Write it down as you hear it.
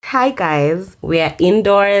Hi guys, we are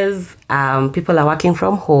indoors. People are working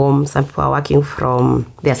from home. Some people are working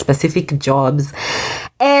from their specific jobs.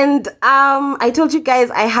 And I told you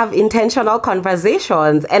guys I have intentional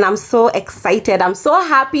conversations and I'm so excited. I'm so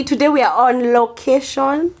happy. Today we are on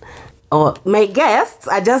location. Oh, my guests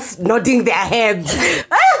are just nodding their heads.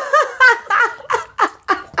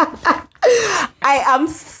 I am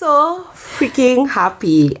so freaking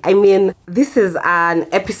happy. I mean, this is an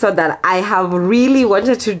episode that I have really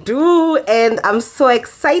wanted to do and I'm so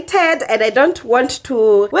excited and I don't want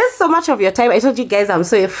to waste so much of your time. I told you guys I'm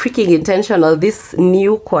so freaking intentional this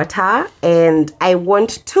new quarter and I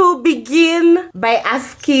want to begin by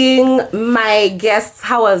asking my guests,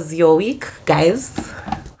 how was your week, guys?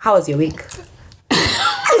 How was your week?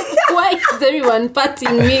 Why is everyone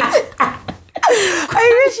patting me?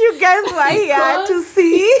 I wish you guys were here to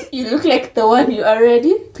see. You look like the one you are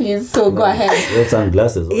ready. Please, so go ahead. You have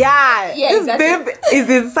sunglasses. Yeah, this exactly. babe is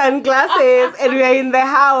in sunglasses and we are in the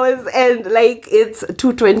house and like it's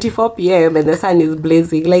 2:24 p.m. and the sun is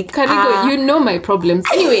blazing. Like, Karigo, you know my problems.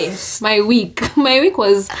 Anyway, my week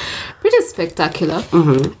was pretty spectacular.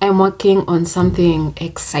 Mm-hmm. I'm working on something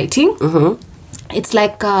exciting. Mm-hmm. It's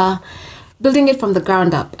like building it from the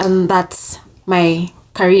ground up, and that's my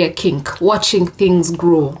career kink, watching things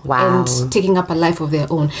grow and taking up a life of their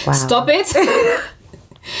own. Wow. Stop it.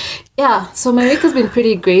 Yeah, so my week has been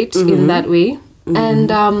pretty great in that way. And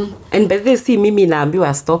by the way, see mimi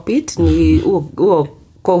naambiwa stop it ni huo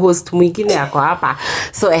co-host mwingine yako hapa.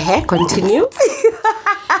 So continue.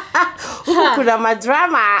 Kuna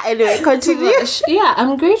madrama. Anyway, continue. Yeah,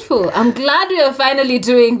 I'm grateful. I'm glad we are finally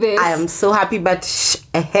doing this. I am so happy, but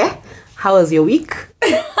how was your week?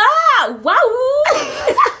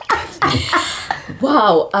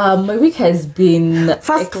 Wow, my week has been...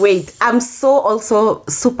 First, wait. I'm so also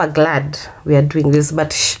super glad we are doing this,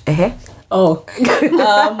 but my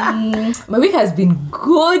week has been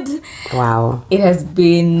good. Wow. It has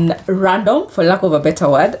been random, for lack of a better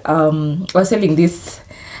word. I was telling this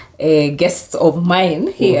guest of mine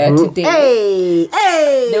here today.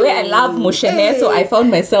 Hey! The way I love Moshene, so I found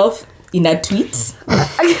myself in a tweet.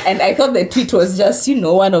 And I thought the tweet was just,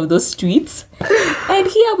 one of those tweets. And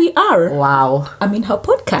here we are. Wow. I'm in her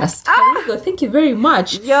podcast. Karigo, thank you very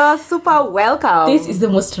much. You're super welcome. This is the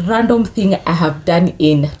most random thing I have done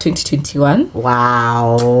in 2021.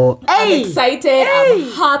 Wow. I'm excited.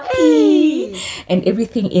 I'm happy. And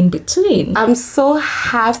everything in between. I'm so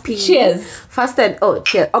happy. Cheers.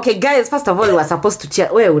 Cheers. Okay, guys, first of all, we were supposed to cheer.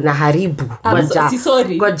 Wewe unaharibu.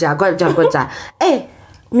 Sorry. Goja. Hey,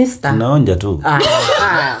 Mister. Naonja tu.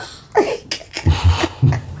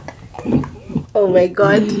 Oh my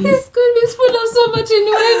God. This school is full of so much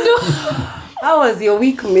innuendo. How was your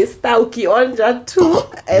week, Mister? Ukionja tu.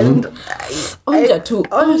 And Onja tu.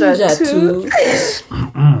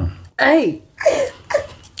 Hey.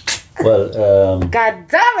 Well, God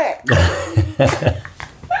damn it.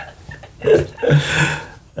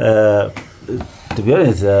 To be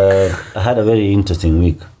honest, I had a very interesting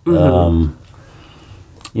week.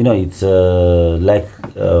 It's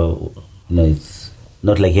it's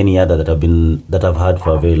not like any other that I've had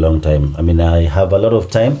for a very long time. I mean, I have a lot of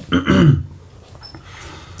time.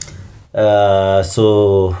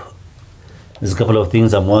 So there's a couple of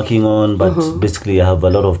things I'm working on, but basically I have a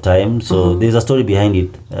lot of time. So there's a story behind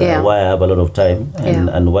it, why I have a lot of time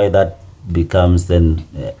and why that becomes then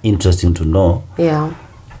interesting to know. Yeah.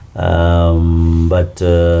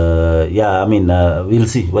 We'll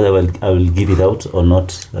see whether I will give it out or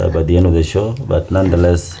not by the end of the show, but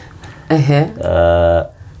nonetheless, I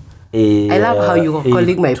love how you are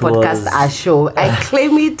calling my podcast a show. I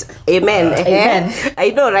claim it. Amen. Amen. I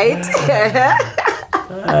know, right?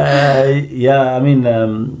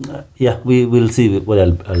 we will see what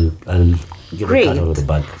I'll get Great. a cut out of the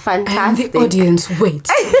bag. Fantastic. And the audience wait.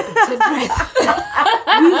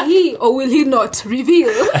 Will he or will he not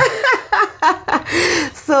reveal?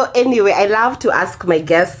 So anyway, I love to ask my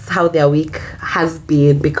guests how their week has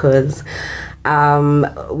been because we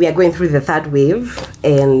are going through the third wave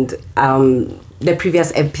and the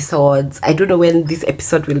previous episodes, I don't know when this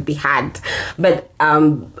episode will be had, but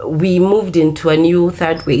we moved into a new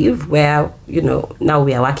third wave where, now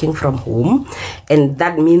we are working from home and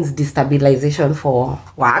that means destabilization for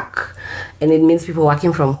work and it means people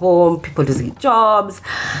working from home, people losing jobs,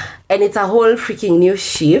 and it's a whole freaking new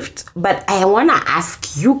shift. But I want to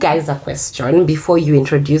ask you guys a question before you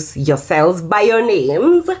introduce yourselves by your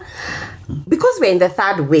names. Because we're in the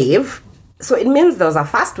third wave, so it means there was a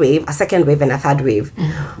first wave, a second wave, and a third wave.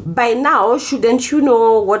 Mm-hmm. By now, shouldn't you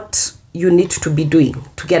know what you need to be doing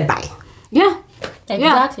to get by? Yeah,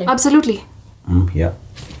 exactly. Yeah, absolutely. Yeah.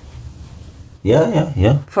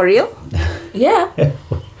 Yeah. For real? Yeah.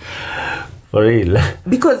 For real.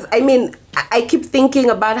 Because I mean, I keep thinking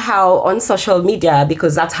about how on social media,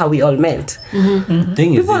 because that's how we all met.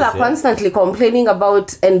 Thing is People this, are constantly complaining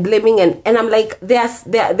about and blaming, and I'm like, they're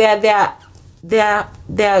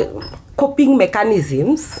coping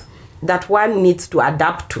mechanisms that one needs to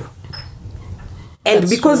adapt to. And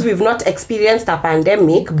That's because true. we've not experienced a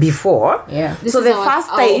pandemic before, Yeah. This so is the our- first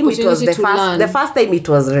our time it was opportunity the to first learn. the first time it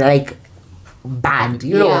was like bad,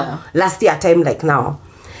 you Yeah. know, last year time like now.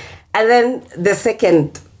 And then the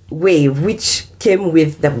second wave, which came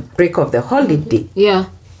with the break of the holiday. Yeah.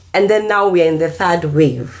 And then now we are in the third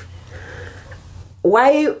wave.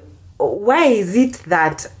 Why is it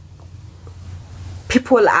that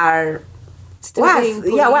people are Still being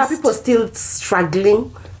why are policed. people still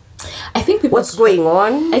struggling? I think people What's going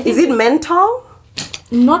on? I think- Is it mental?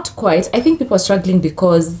 Not quite. I think people are struggling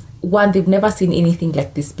because one, they've never seen anything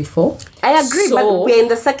like this before. I agree, but So- we're in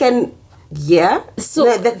the second year.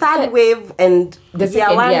 So the third wave and The year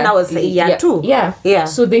second one year. now is year two. Yeah.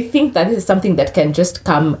 So they think that this is something that can just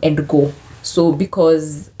come and go. So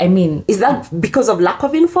because, I mean, Is that because of lack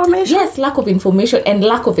of information? yes, lack of information and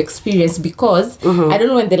lack of experience, because I don't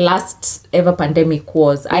know when the last ever pandemic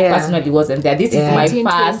was. I Yeah. personally wasn't there. This Yeah. is my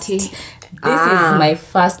 1920. first. This is my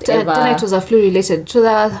first Then ever. it was a flu related to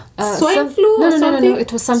the Swine flu No, or no, no, no, something?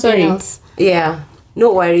 it was something Sorry. else. Yeah.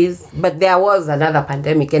 No worries. But there was another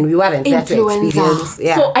pandemic and we weren't there to Influenza. experience.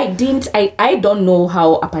 Yeah. So I don't know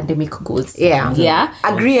how a pandemic goes. yeah. Yeah.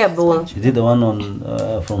 Agreeable. She did the one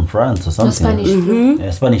on from France or something. Spanish flu.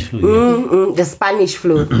 Yeah, Spanish flu. Yeah. The Spanish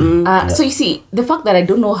flu. So you see, the fact that I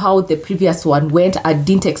don't know how the previous one went, I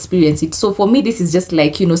didn't experience it. So for me, this is just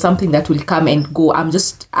like, something that will come and go.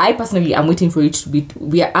 I personally am waiting for it to be.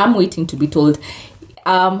 I'm waiting to be told.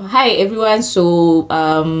 Hi everyone. So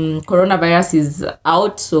coronavirus is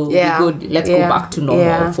out. So Yeah. we're good. Let's go Yeah. back to normal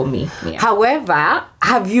Yeah. for me. Yeah. However,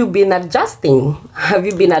 have you been adjusting? Have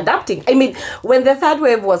you been adapting? I mean, when the third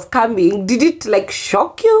wave was coming, did it like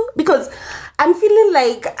shock you? Because I'm feeling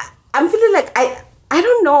like I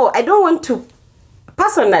don't know. I don't want to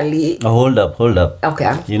personally. Hold up.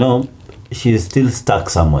 Okay. She's still stuck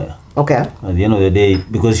somewhere Okay. at the end of the day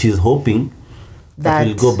because she's hoping that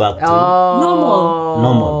we'll go back to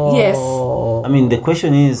normal. Yes. I mean, the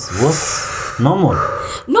question is, what's normal?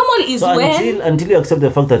 Normal is So when. until you accept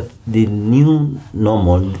the fact that the new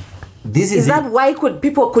normal, this Is that why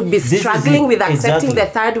people could be This is struggling it. with accepting Exactly. the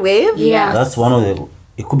third wave? Yeah. That's one of the.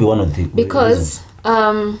 It could be one of the Because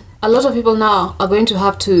a lot of people now are going to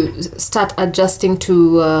have to start adjusting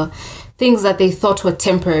to things that they thought were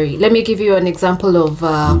temporary. Let me give you an example of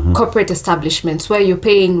corporate establishments where you're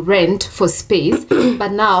paying rent for space,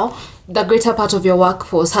 but now the greater part of your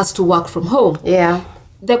workforce has to work from home. Yeah.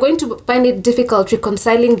 They're going to find it difficult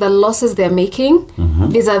reconciling the losses they're making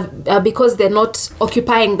because they're not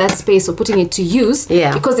occupying that space or putting it to use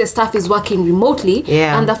Yeah. because their staff is working remotely.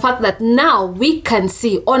 Yeah. And the fact that now we can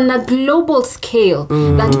see on a global scale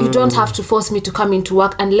that you don't have to force me to come into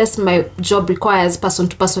work unless my job requires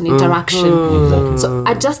person-to-person interaction. Exactly. So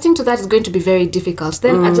adjusting to that is going to be very difficult.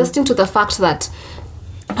 Then adjusting to the fact that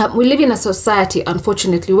we live in a society,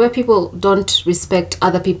 unfortunately, where people don't respect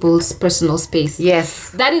other people's personal space. Yes.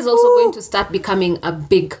 That is also going to start becoming a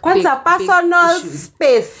big, What's big, a personal big issue.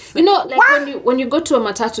 space? Like What? when you go to a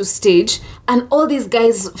matatu stage and all these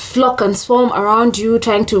guys flock and swarm around you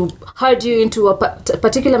trying to herd you into a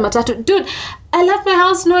particular matatu. Dude, I left my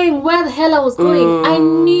house knowing where the hell I was going. I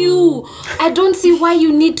knew. I don't see why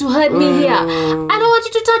you need to hurt me here. I don't want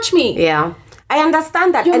you to touch me. Yeah. I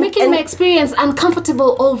understand that. You're And- making and my experience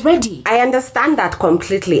uncomfortable already. I understand that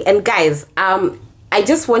completely. And guys, I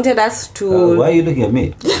just wanted us to. why are you looking at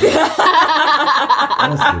me?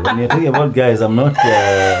 Honestly, when you're talking about guys, I'm not.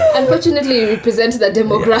 Unfortunately, you represent the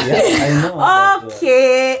demographic. I know.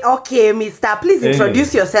 but, Okay, mister. Please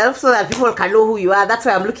introduce yourself so that people can know who you are. That's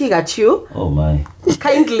why I'm looking at you. oh my.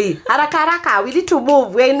 Kindly. Haraka. We need to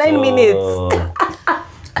move. We're in 9 minutes.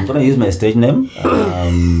 I'm gonna use my stage name.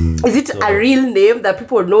 Is it a real name that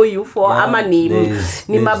people know you for? Yeah, Ama ni there's-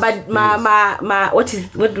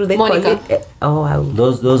 what do they Monica. call it? Oh, wow.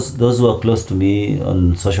 Those who are close to me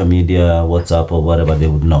on social media, WhatsApp or whatever, they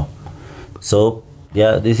would know. So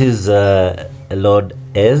yeah, this is Lord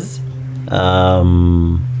Ez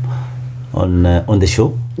on the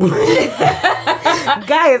show.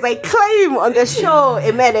 Guys, I claim on the show.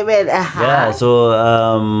 Amen. Uh-huh. Yeah. So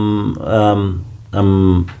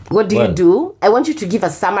What do you do? I want you to give a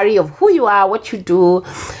summary of who you are, what you do,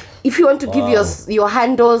 if you want to give your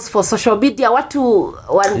handles for social media,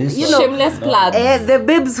 Shameless plug. the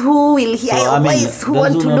babes who will hear your voice, who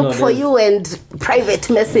want to look for you and private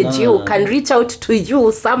message you, can reach out to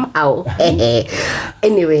you somehow.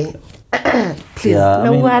 Anyway, please,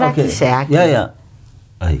 Yeah.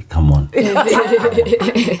 Ay, come on.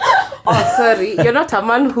 Oh, sorry. You're not a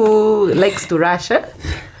man who likes to rush, eh?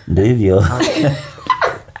 Ndio.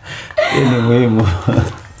 Anyway.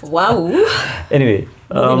 Wow. Anyway,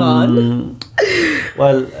 Moving on.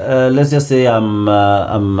 Well, let's just say I'm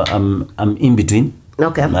in between.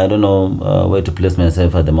 Okay. I don't know where to place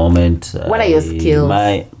myself at the moment. What are your skills?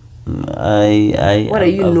 What are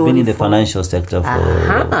you known I've been in the for? financial sector for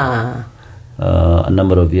Uh-huh. a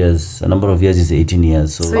number of years. A number of years is 18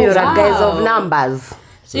 years. So you're a guy of numbers.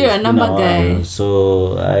 So you're a number guy.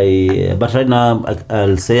 But right now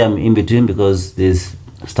I'll say I'm in between because there's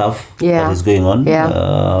stuff that is going on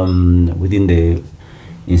within the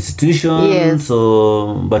institution. Yes.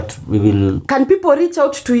 So, but we will. Can people reach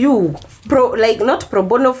out to you? Not pro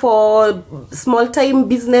bono for small time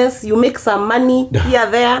business. You make some money here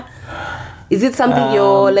there. Is it something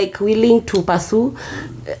you're willing to pursue?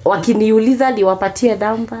 Wakiniuliza niwapatie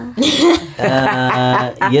namba?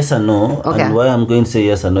 Yes and no. Okay. And why I'm going to say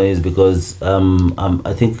yes and no is because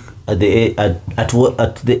I think at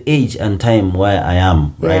the age and time where I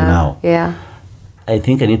am right now, I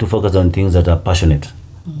think I need to focus on things that are passionate.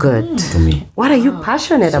 Good. To me. What are you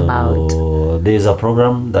passionate about? So there's a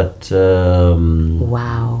program that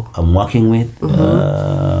I'm working with.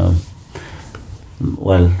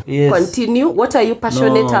 Well, yes. Continue. What are you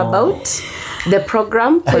passionate about? The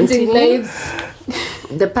program. Continue.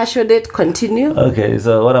 The passionate. Continue. Okay,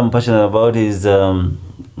 so what I'm passionate about is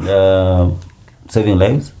saving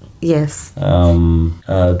lives. Yes.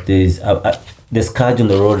 The scourge on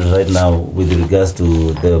the road right now with regards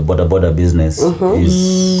to the border business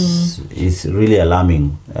is really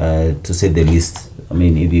alarming, to say the least. I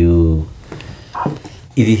mean, if you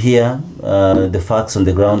hear the facts on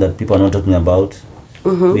the ground that people are not talking about,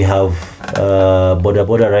 we have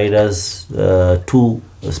border riders, 2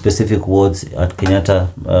 specific wards at Kenyatta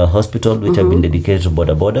Hospital, which have been dedicated to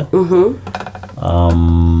border.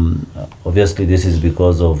 Obviously, this is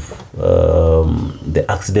because of the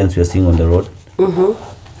accidents we are seeing on the road.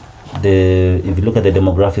 If you look at the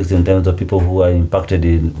demographics in terms of people who are impacted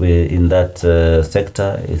in that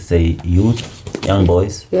sector, it's a youth, young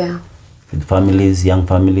boys, with families, young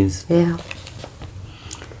families. Yeah.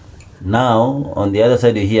 Now, on the other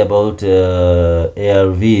side, you hear about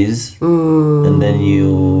ARVs, and then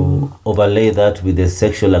you overlay that with the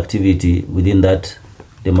sexual activity within that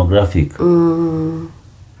demographic.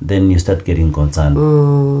 Then you start getting concerned.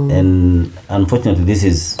 And unfortunately,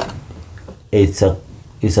 it's a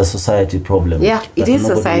society problem. Yeah, it is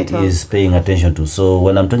societal. Nobody is paying attention to. So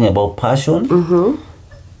when I'm talking about passion,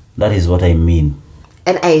 that is what I mean.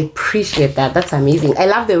 And I appreciate that. That's amazing. I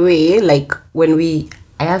love the way, when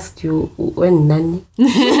I asked you when Nani,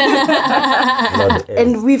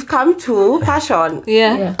 and we've come to passion.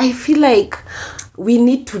 Yeah. I feel like we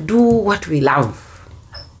need to do what we love,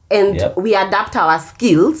 and we adapt our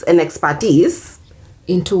skills and expertise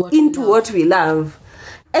into what we love,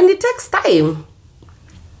 and it takes time.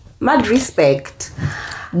 Mad respect.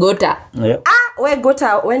 Gota. Yep. Where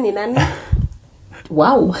Gota? When in Nani?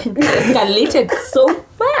 Wow, escalated so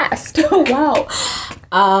fast. Wow.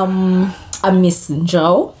 I'm Miss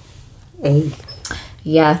Njau. Hey.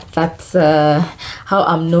 Yeah, that's how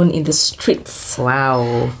I'm known in the streets.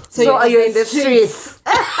 Wow. So are you in the streets?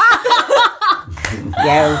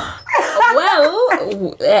 Yes.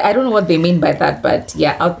 Well, I don't know what they mean by that, but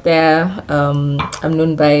yeah, out there, I'm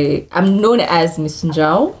known as Miss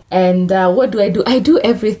Njau. And what do? I do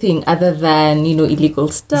everything other than, illegal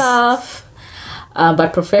stuff.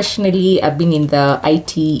 But professionally, I've been in the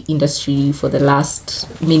IT industry for the last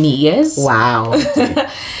many years. Wow.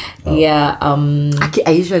 Yeah.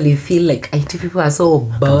 I usually feel like IT people are so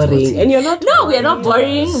boring. And you're not. No, we are not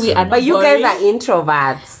boring. We are not But you boring. guys are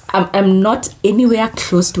introverts. I'm not anywhere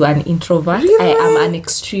close to an introvert. Really? I am an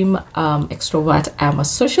extreme extrovert. I am a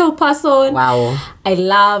social person. Wow. I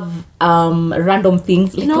love random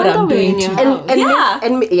things like what I'm doing today.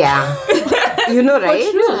 And you know,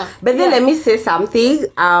 right? true. But then let me say something.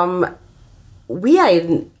 We are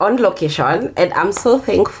on location, and I'm so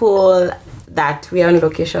thankful that we are on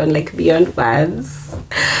location, beyond words,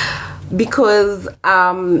 because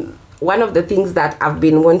one of the things that I've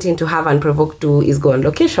been wanting to have Unprovoked do is go on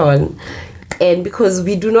location, and because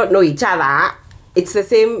we do not know each other, it's the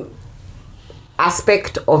same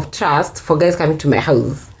aspect of trust for guys coming to my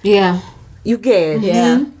house. Yeah. You get.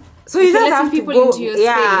 Yeah. So you just letting have to people go. into your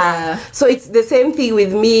Yeah. So it's the same thing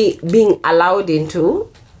with me being allowed into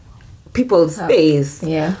people's space.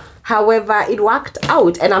 Yeah. However, it worked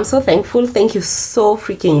out, and I'm so thankful. Thank you so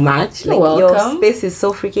freaking much. You're Your welcome. space is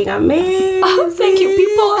so freaking amazing. Oh, thank you,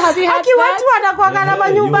 people. Have you had Aki watu that? wanakuanga na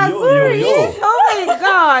manyumba Yo. nzuri. Oh my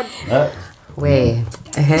god. Wait.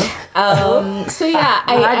 So yeah,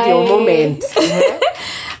 I had your moment.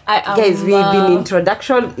 Guys, we've been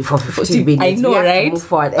introduction for 50 minutes. I know, we have right? To move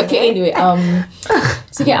forward. Okay, anyway,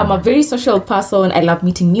 so yeah, I'm a very social person. I love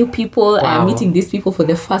meeting new people. I'm meeting these people for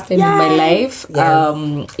the first time in my life.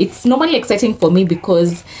 Yes. It's normally exciting for me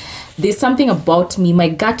because there's something about me. My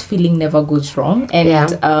gut feeling never goes wrong.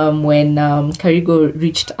 And when Karigo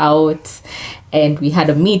reached out and we had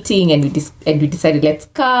a meeting and we decided let's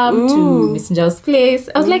come to Miss Njao's place,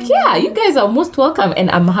 I was like, yeah, you guys are most welcome, and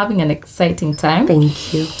I'm having an exciting time.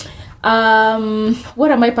 Thank you. What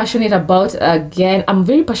am I passionate about? Again, I'm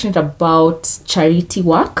very passionate about charity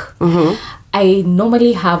work. I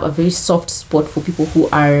normally have a very soft spot for people who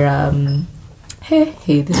are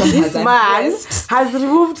hey, this one This has man has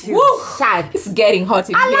removed his shirt. it's getting hot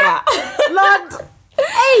in here. Lord.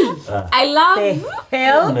 Hey. I love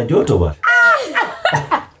Hell. Una joto ba?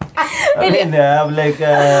 I mean, I'm like.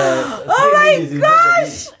 Oh my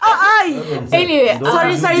gosh. Anyway,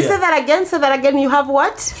 Sorry. Say that again. You have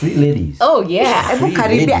what? 3 ladies. oh yeah. Ebu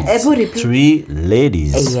karibia. Ebu repeat. 3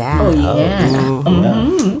 ladies. Yeah. Oh yeah.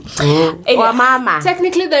 Anyway, Or mama.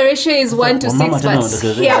 Technically, the ratio is 1 to 6, Mama but tena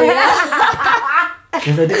wanataka- here we are.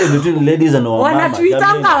 There's a difference between ladies and mama.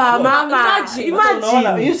 Wanatuitanga wa mama. Imagine.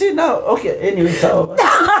 Imagine. You see now, okay, anyway, so.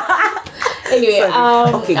 Anyway,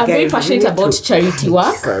 Okay, I'm very guys, passionate we need about to- charity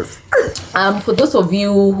work. Jesus. For those of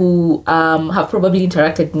you who have probably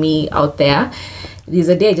interacted me out there, there's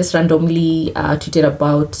a day I just randomly tweeted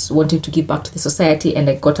about wanting to give back to the society, and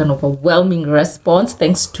I got an overwhelming response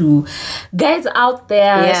thanks to guys out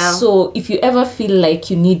there. Yeah. So if you ever feel like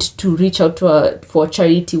you need to reach out for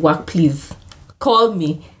charity work, please call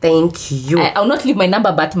me. Thank you. I'll not leave my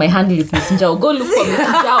number, but my handle is Miss Njao. Go look for Miss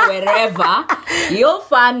Njao wherever. You'll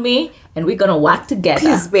find me, and we're gonna work together.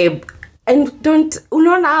 Please, babe. And don't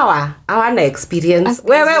unaona hawana experience. Us guys,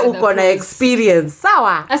 we Wewe are the uko na pros. experience.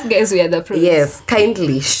 Sawa? Us guys, we are the pros. Yes,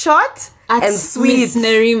 kindly. Short At and sweet. Miss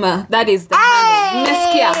Nerima. That is the handle.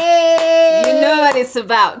 Meskia. You know what it's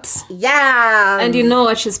about. Yeah. And you know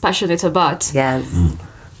what she's passionate about. Yes.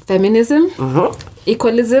 Feminism,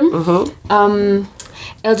 equalism,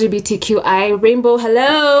 LGBTQI, rainbow,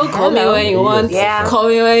 hello. Call me when you want. Yeah. Call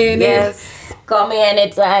me when you need. Yes. Call me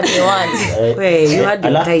anytime you want. Wait, you had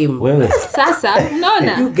your time. Wewe. Sasa, You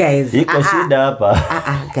Nona. guys. Iko shida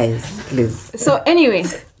hapa. Guys, please. So anyway,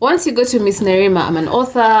 once you go to Miss Nerima, I'm an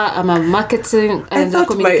author, I'm a marketing and a thought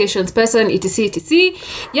communications person, etc.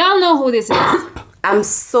 Y'all know who this is. I'm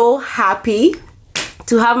so happy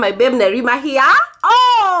to have my babe Nerima here.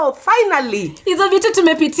 Oh, finally. Hizo vitu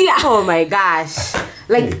tumepitia. Oh my gosh.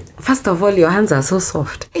 Like, first of all, your hands are so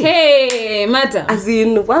soft. Hey, madam. As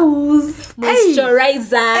in, wows. Hey.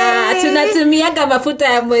 Moisturizer. Hey. Tunatumiaga mafuta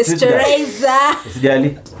ya moisturizer.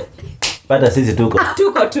 Usijali. Bada sisi tuko.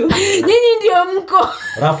 Tuko tu. Nyinyi ndio mko.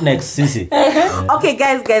 Roughnecks sisi. Okay,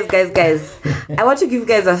 guys. I want to give you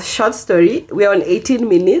guys a short story. We're on 18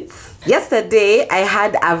 minutes. Yesterday, I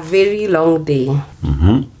had a very long day.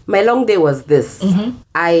 My long day was this.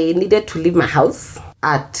 I needed to leave my house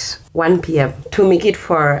at 1 p.m. to make it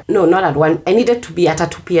for... No, not at 1. I needed to be at a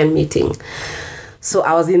 2 p.m. meeting. So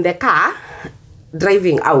I was in the car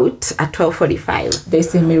driving out at 12:45. They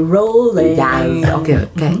see me rolling. Yes. Okay.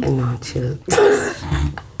 No, chill.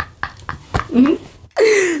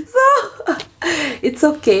 So it's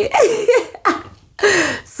okay.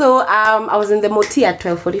 So I was in the moti at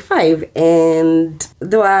 12:45, and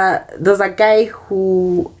there was a guy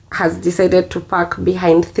who has decided to park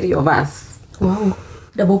behind 3 of us. Wow.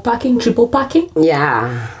 Double parking, triple parking.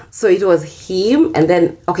 Yeah. So it was him, and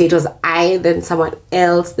then it was I, then someone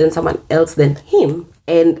else, then him.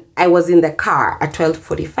 And I was in the car at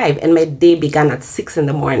 12:45, and my day began at 6 in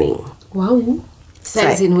the morning. Wow.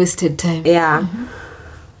 That is in wasted time. Yeah.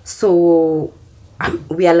 So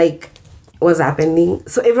we are like, what's happening?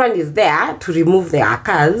 So everyone is there to remove their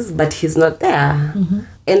cars, but he's not there.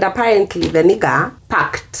 And apparently the nigga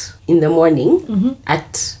parked in the morning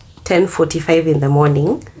at 10:45 in the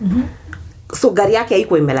morning. So gari yake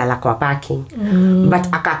haikuwa imelala kwa parking. But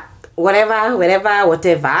whatever,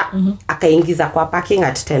 akaingiza kwa parking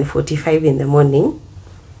at 10:45 in the morning.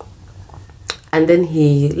 And then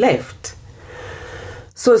he left.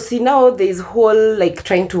 So see, now there's whole like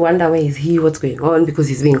trying to wonder where is he, what's going on, because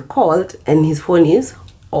he's being called and his phone is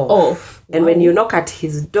off. And when you knock at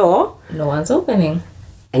his door, No one's opening.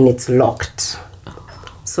 and it's locked.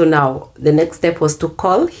 So now the next step was to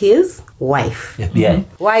call his wife. FBI.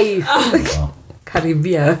 Wife.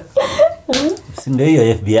 Caribbean. Si ndio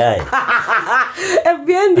hiyo FBI.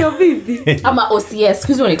 FBI ndio vipi? Ama OCS.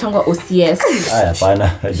 Kizu wanaitangwa OCS. Haya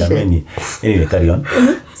pana jameni. Anyway, carry on.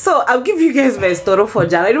 So I'll give you guys my story for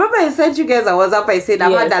Jan. I remember I said you guys I was up, I said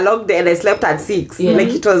I've had a long day and I slept at 6. Like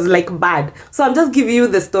it was like bad. So I'm just giving you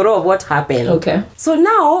the story of what happened. Okay. So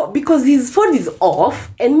now, because his phone is off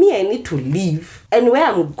and me, I need to leave. And where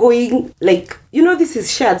I'm going, like, you know, this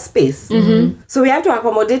is shared space. So we have to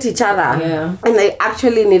accommodate each other. Yeah. And I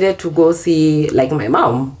actually needed to go see, like, my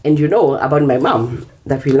mom. And you know about my mom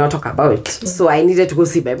that we'll not talk about. So I needed to go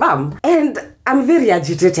see my mom. And I'm very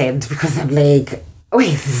agitated because I'm like, where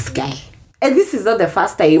is this guy? And this is not the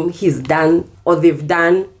first time he's done or they've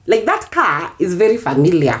done. Like, that car is very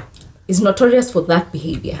familiar. Is notorious for that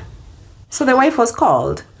behavior. So the wife was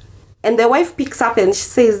called. And the wife picks up and she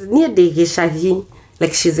says,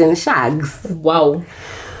 like she's in shags. Wow.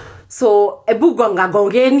 So, ebu gonga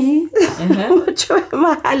gongeni. Mchwe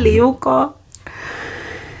mahali yuko.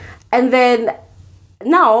 And then,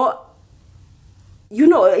 now, you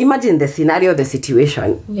know, imagine the scenario, the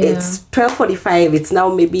situation. Yeah. It's 12:45. It's now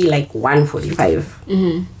maybe like 1:45.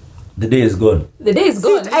 The day is gone. The day is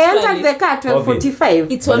gone. I entered the car at 12:45.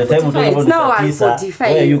 It's By the time we 1:45. talk It's now about the Tisa, 1:45.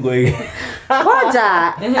 where are you going?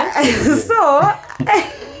 So,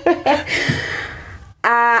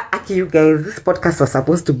 you guys, this podcast was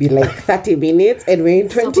supposed to be like 30 minutes and we're in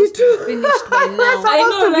 22. Finished by now. We're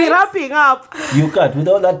supposed to be wrapping up. You can't with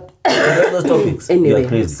all those topics. You Anyway, are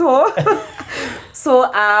crazy. so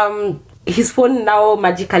his phone now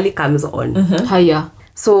magically comes on. Higher.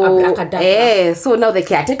 So Abracadabra. so now the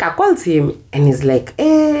caretaker calls him and he's like,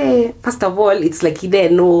 first of all, it's like he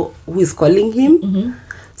didn't know who is calling him.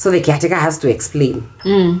 So the caretaker has to explain.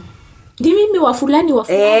 Di mimi wa fulani wa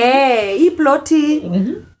fulani. He plotty.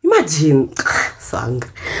 Imagine. So angry.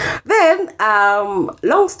 Then,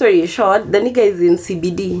 long story short, the nigga is in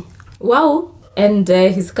CBD. Wow. And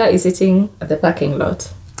his car is sitting at the parking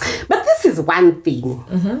lot. But this is one thing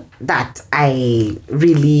that I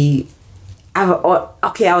really... I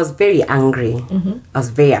was very angry. I was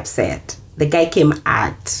very upset. The guy came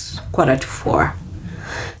at 3:45.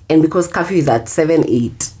 And because curfew is at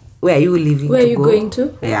 7-8, where are you leaving Where to are you go? going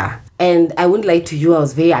to? Yeah. And I wouldn't lie to you, I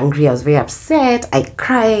was very angry. I was very upset. I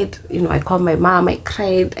cried. You know, I called my mom. I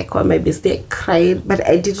cried. I called my bestie. I cried. But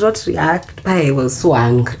I did not react. But I was so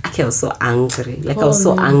angry. I was so angry. I was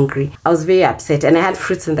so angry. I was very upset. And I had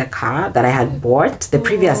fruits in the car that I had bought the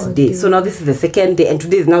previous day. So now this is the second day. And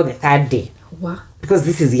today is now the third day. Wow. Because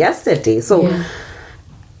this is yesterday. So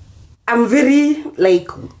I'm very like...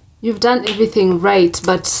 You've done everything right,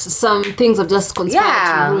 but some things have just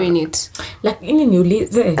conspired to ruin it. Lakini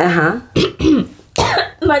niulize.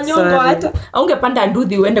 Manyongo hata aungepanda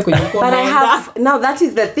nduthi uende kwenye kona. But I have now, that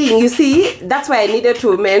is the thing, you see, that's why I needed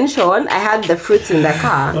to mention I had the fruits in the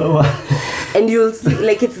car. And you'll see,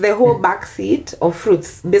 like, it's the whole back seat of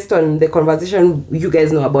fruits based on the conversation you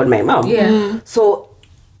guys know about my mom. Yeah. So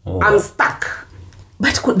I'm stuck.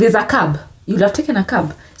 But there's a cab. You'd have taken a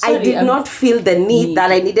cab. I did not feel the need that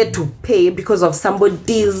I needed to pay because of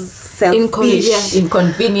somebody's selfish,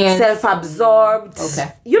 inconvenience, self-absorbed.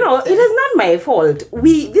 Okay. You know, it is not my fault.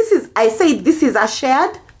 I say this is a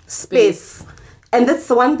shared space. And that's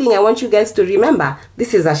the one thing I want you guys to remember.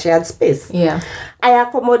 This is a shared space. Yeah. I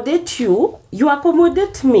accommodate you. You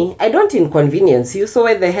accommodate me. I don't inconvenience you. So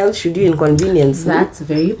why the hell should you inconvenience me? That's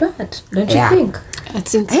very bad. Don't you think?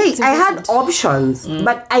 I had options,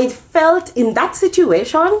 but I felt in that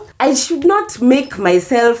situation, I should not make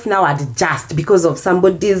myself now adjust because of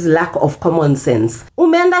somebody's lack of common sense.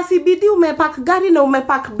 Umeenda CBD, umepark gari na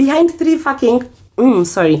umepark behind 3 fucking...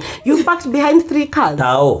 You parked behind 3 cars.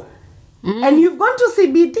 Tao. And you've gone to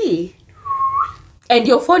CBD. And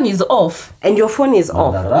your phone is off.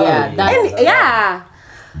 Yeah.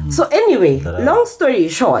 So anyway, long story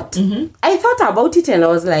short, I thought about it and I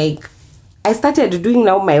was like, I started doing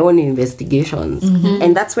now my own investigations.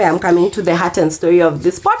 And that's where I'm coming to the heart and story of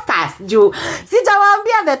this podcast.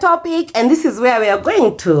 Sijawambia the topic, and this is where we are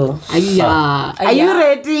going to. Are you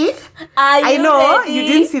ready? I know ready? you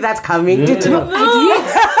didn't see that coming, did you?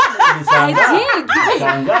 I did.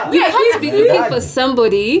 You can't be looking for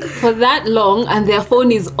somebody for that long and their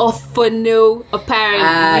phone is off for no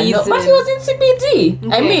apparent reason. No, but he was in CBD.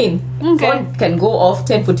 Okay. I mean, phone can go off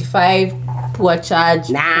 10:45. poor charge,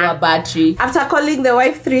 Nah. poor battery. After calling the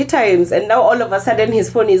wife 3 times, and now all of a sudden his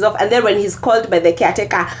phone is off, and then when he's called by the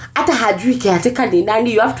caretaker, ata hajui caretaker ni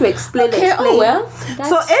nani, you have to explain. Oh well.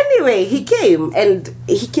 So anyway, he came and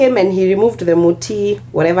he removed the muti,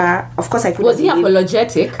 whatever. Of course, I couldn't. Was he believe-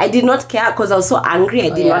 apologetic? I did not care because I was so angry. I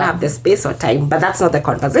did not yeah. have the space or time. But that's not the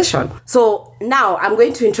conversation. So now I'm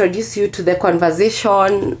going to introduce you to the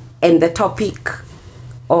conversation and the topic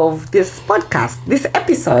of this podcast, this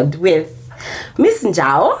episode with Miss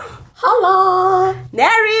Njao, Hello.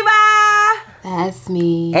 Neriba, That's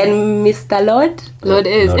me. and Mr. Lord. Lord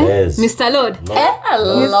is. Lord is. Mr. Lord.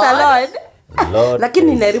 Hello. Mr. Lord. Lord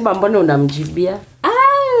Lakini is. Neriba mbona unamjibia?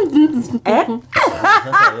 Eh?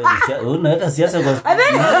 Sasa wewe unaweka siasa kwa sasa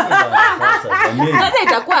jamii. Sasa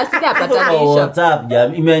itakuwa asida Kwa patanisho. WhatsApp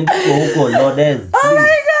jamii imeandikwa huko Lord is. Oh my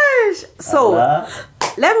gosh. So, Allah.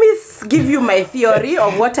 let me give you my theory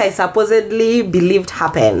of what I supposedly believed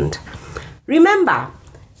happened. Remember,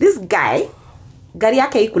 this guy, gari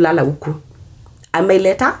yake ikulala huku.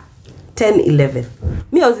 Ameileta 10:11.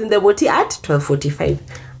 Me, I was in the boti at 12:45.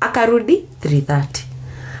 Akarudi 3:30.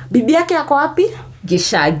 Bibi yake yako wapi?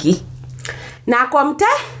 Gishagi. Na ako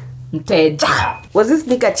Mteja. Was this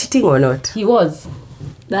nigga cheating or not? He was.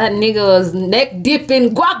 That nigga was neck deep in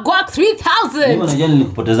guac 3000. Mimi unajua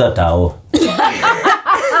nilikupoteza tao.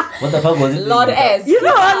 What the fuck was it? Lord S. You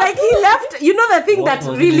know, like he left. You know, the thing What that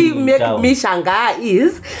was really he doing in make town? me shanga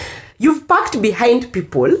is you've parked behind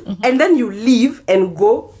people and then you leave and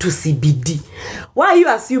go to CBD. Why are you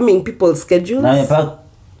assuming people's schedules? Now you pack.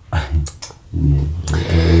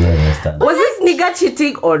 Was this nigga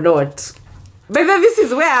cheating or not? Baby, this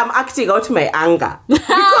is where I'm acting out my anger because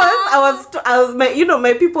I was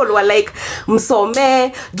my people were like,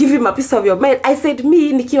 msome, give him a piece of your mind. I said,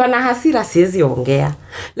 me nikiwa na hasira siwezi ongea.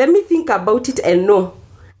 Let me think about it and know.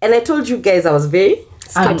 And I told you guys I was very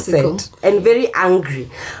Skeptical. upset and very angry.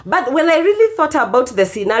 But when I really thought about the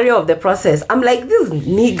scenario of the process, I'm like, this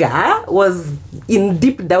nigga was in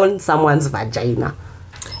deep down someone's vagina.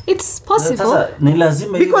 It's possible. Sasa ni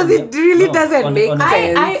lazima Because it really doesn't make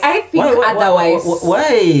sense. I think otherwise.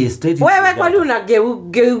 Why straight into Wewe that? kwani unageu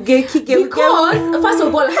Because first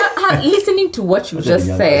of all, listening to what you just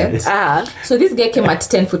said. So this guy came at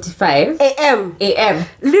 10:45 AM. a.m.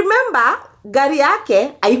 Remember, gari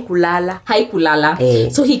yake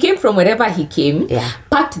haikulala. So he came from wherever he came,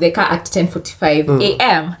 parked the car at 10:45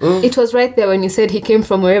 a.m. It was right there when you said he came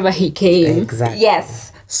from wherever he came. Exactly.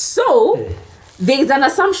 Yes. So there is an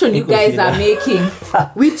assumption you guys are making.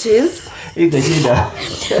 Which is Iko shida.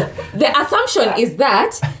 The assumption is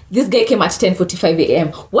that this guy came at 10:45 a.m.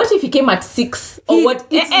 What if he came at 6 or what?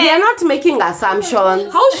 they're not making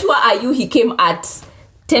assumptions. How sure are you he came at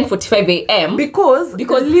 10:45 a.m.? Because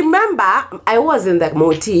remember, I was in the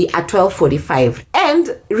moti at 12:45,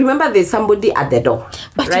 and remember there's somebody at the door.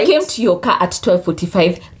 But right? you came to your car at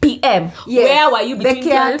 12:45 p.m. Yes. Where were you between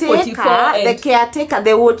 12:44 and... The caretaker,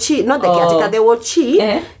 the wochi, not the caretaker, the wochi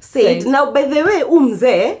said, said, now by the way,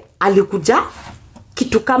 umze alikuja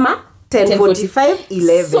kitu kama 10:45,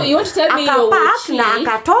 11. So you want to tell me your Akapark wochi... na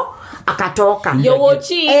akatoka. Your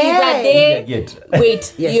wochi is a day... Get.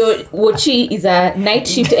 Wait, Yes. your wochi is a night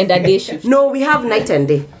shift and a day shift. No, we have night and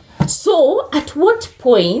day. So, at what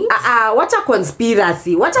point... Wacha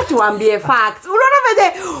conspiracy. Wacha tuambie facts. Unaona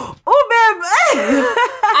vile, babe.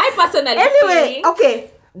 I personally Anyway, think... okay.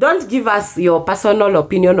 Don't give us your personal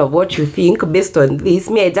opinion of what you think based on this.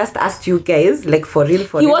 Me, I just asked you guys, like for real,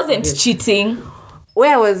 He wasn't cheating.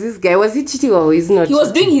 Where was this guy? Was he cheating or was he not? He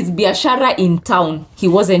was doing his biashara in town. He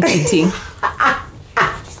wasn't cheating.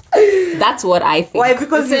 That's what I think. Why?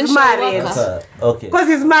 Because he's Essential married. worker. Okay. Because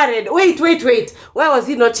he's married. Wait. Why was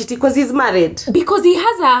he not cheating? Because he's married. Because he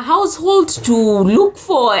has a household to look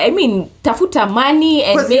for. I mean, tafuta money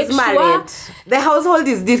and Because make he's married. The household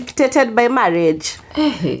is dictated by marriage.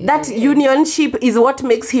 That unionship is what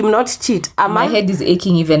makes him not cheat. My head is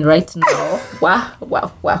aching even right now. Wow.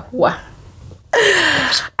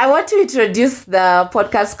 I want to introduce the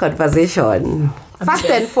podcast conversation. First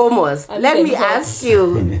and foremost, let me ask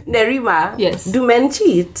you, Nerima. Yes. Do men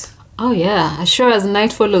cheat? Oh yeah, as sure as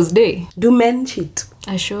night follows day. Do men cheat?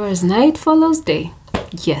 As sure as night follows day.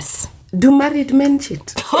 Yes. Do married men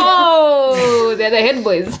cheat? Oh, they're the head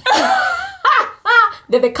boys.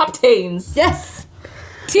 They're the captains. Yes.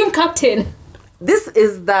 Team captain. This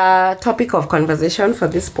is the topic of conversation for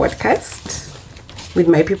this podcast with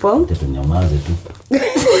my people. Tunyamaze tu.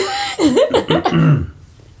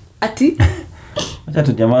 Ati? Acha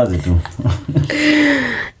tunyamaze tu.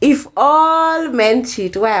 If all men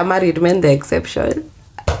cheat, why are married men the exception?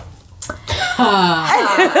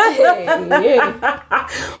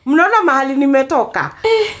 Mnaona mahali nimetoka?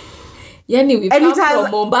 Yani we've And come it has-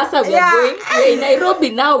 from Mombasa, we're in Nairobi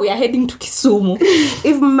now, we are heading to Kisumu.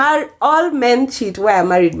 If all men cheat, why are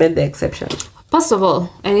married men the exception? First of all,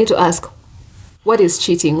 I need to ask, what is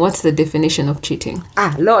cheating? What's the definition of cheating?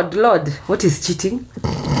 Lord, what is cheating?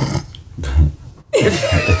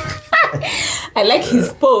 I like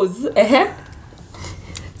his pose.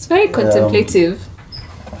 It's very contemplative.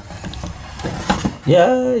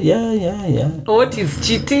 Yeah. What is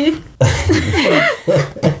cheating?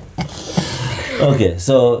 Okay,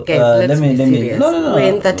 so Guys, let me. serious. No.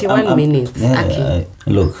 We're in 31 minutes. Okay.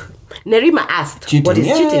 Look, Nerima asked, cheating. what is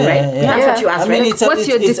cheating, right? Yeah. That's what you asked, right? What's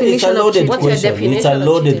your definition it's a of loaded cheating? What's your question. definition It's a of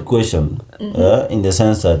loaded cheating? question, in the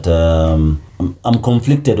sense that I'm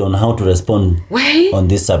conflicted on how to respond Why? on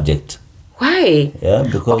this subject. Why? Yeah,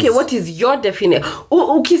 because Okay, what is your definition?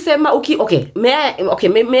 May I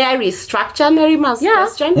restructure Nerima's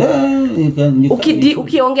question? Yeah, you can.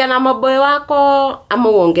 Ukiongea na maboy wako ama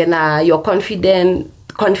uongea na your confident,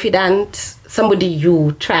 somebody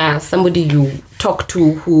you trust, somebody you talk to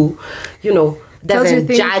who, Tells you doesn't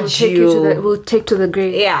things judge will take to the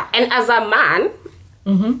grave. Yeah, and as a man,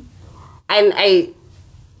 and I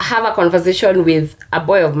have a conversation with a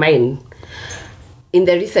boy of mine in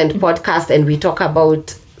the recent podcast, and we talk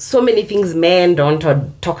about so many things men don't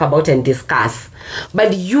talk about and discuss.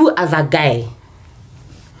 But you as a guy,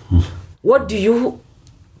 what do you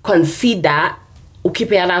consider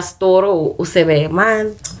ukipeana story useme,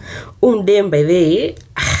 man, by the way,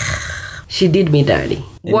 she did me dirty.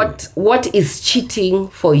 What is cheating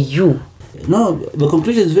for you? No, the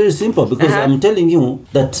conclusion is very simple because I'm telling you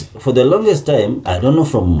that for the longest time, I don't know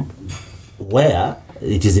from where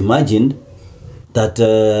it is imagined that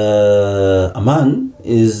a man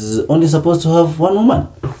is only supposed to have one woman.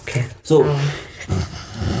 Okay. So,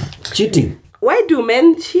 cheating. Why do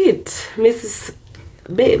men cheat, Mrs.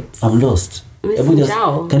 Babes? I'm lost. Miss Ebu just-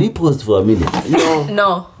 Njao. Can you pause for a minute?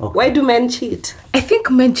 No. Why do men cheat? I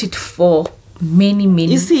think men cheat for many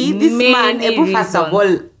You see, this man, first of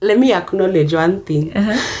all, let me acknowledge one thing.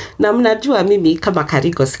 Na mnajua mimi kama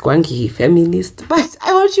Karigo sikwangi feminist, but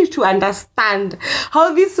I want you to understand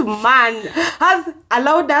how this man has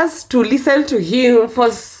allowed us to listen to him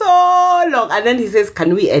for so long, and then he says,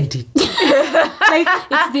 can we edit? Like,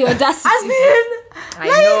 It's the audacity. as in,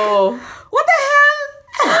 I know. what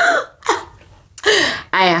the hell?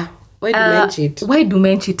 Aya, why do men cheat? Why do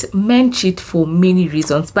men cheat? Men cheat for many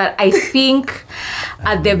reasons, but I think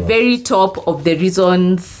at the very top of the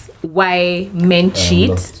reasons why men cheat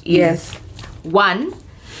lost. is one,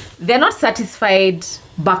 they're not satisfied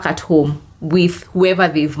back at home with whoever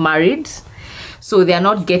they've married. So they are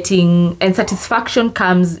not getting, and satisfaction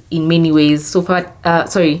comes in many ways.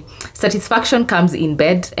 Satisfaction comes in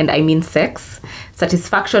bed, and I mean sex.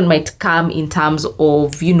 Satisfaction might come in terms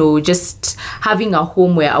of, just having a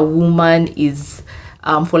home where a woman is,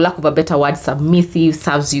 for lack of a better word, submissive,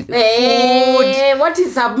 serves you the food. Hey, what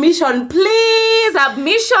is submission, please?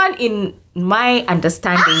 Submission, in my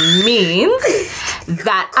understanding, means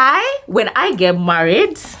that when I get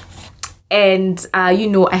married, and I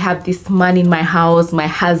have this man in my house, my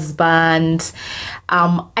husband,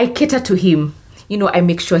 I cater to him. I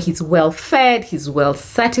make sure he's well fed, he's well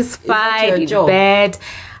satisfied in job? bed.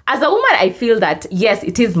 As a woman, I feel that, yes,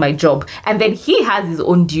 it is my job. And then he has his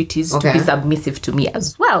own duties to be submissive to me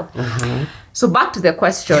as well. So back to the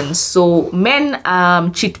question. So men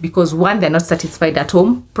cheat because, one, they're not satisfied at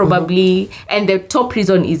home, probably. And the top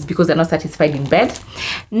reason is because they're not satisfied in bed.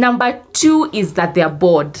 Number two is that they're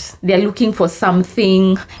bored. They're looking for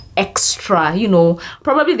something extra,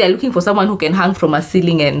 Probably they're looking for someone who can hang from a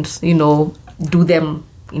ceiling and, do them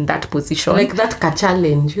in that position. Like that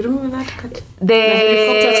challenge. You remember that challenge?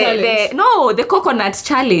 The coconut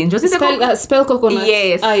challenge. Was it Spell coconut.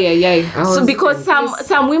 Yes. Oh, yeah. So because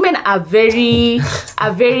some women are very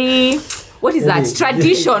what is that?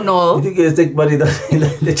 Traditional. You think you take money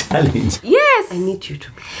the challenge? Yes. I need you to.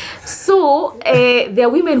 So there are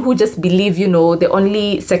women who just believe, the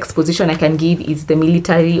only sex position I can give is the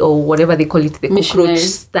military or whatever they call it, the Missionary. cockroach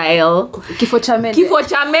style. Kifo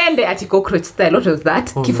cha mende. Ati cockroach style. What was that?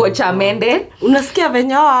 Kifo cha mende. Unasikia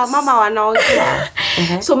venye mama wanaongea.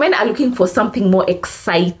 So men are looking for something more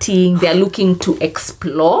exciting. They are looking to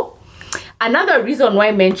explore. Another reason why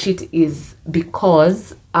men cheat is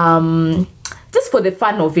because just for the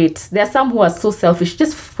fun of it. There are some who are so selfish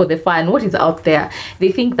just for the fun. What is out there?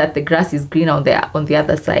 They think that the grass is green on the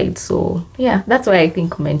other side. So yeah, that's why I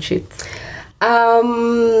think men cheat.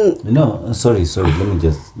 No, sorry.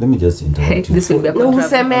 Let me just interrupt you. This will be a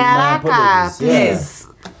Useme My haraka, apologies. please.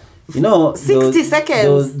 You know, 60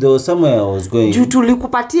 seconds. There was somewhere I was going. Juu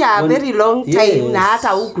tulikupatia a very long time, yes. na hata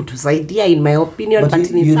hukutusaidia in my opinion, but but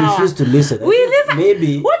you ni sawa. refuse to listen. We listen.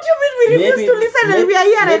 Maybe. What do you mean we refuse to listen and we are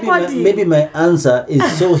here recording? Maybe my answer is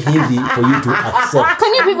so heavy for you to accept.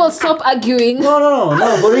 Can you people stop arguing?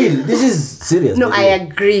 No, for real. This is serious. No, I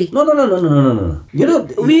agree. No. You know,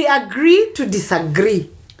 We agree to disagree.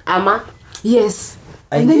 Ama? Yes.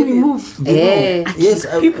 I And then give we you- move. you know, yes,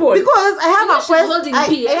 People, Because I have a She's question. holding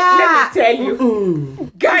pee. Yeah. let me tell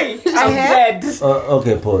you, guy, I'm dead.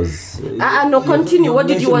 okay, pause. No, continue. What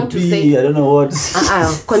did you want to mentioned say? pee, I don't know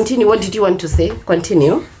what. Continue. What did you want to say?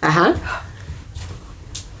 Continue.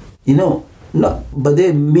 You know, no, but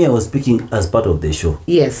then me, I was speaking as part of the show,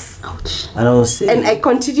 Yes. and I was saying, And I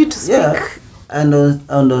continue to speak. yeah, and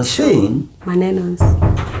I was saying Manenos.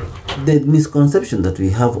 the misconception that we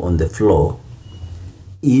have on the floor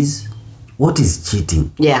is what is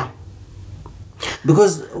cheating. Yeah.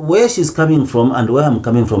 Because where she's coming from and where I'm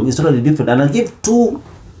coming from is totally different. And I'll give two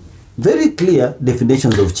very clear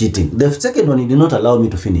definitions of cheating. The second one, you did not allow me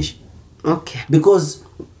to finish. Okay. Because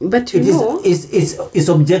But you it know, is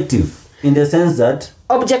objective in the sense that,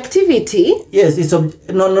 objectivity. yes, it's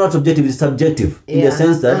not objective, it's subjective in the Yeah.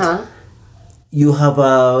 sense that you have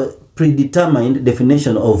a predetermined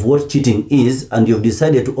definition of what cheating is and you've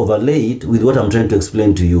decided to overlay it with what I'm trying to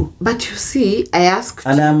explain to you. But you see, I asked.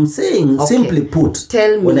 And I'm saying, Okay. simply put,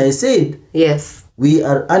 Tell me. when I said Yes. we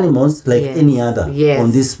are animals like Yes. any other Yes.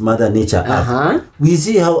 on this mother nature earth. We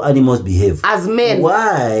see how animals behave. As men.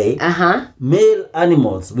 Why Uh-huh. male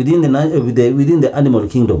animals within the animal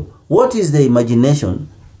kingdom? What is the imagination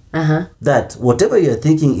that whatever you are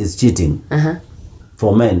thinking is cheating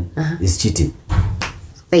for men is cheating?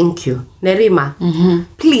 Thank you. Nerima,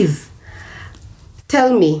 please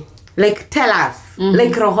tell me, tell us,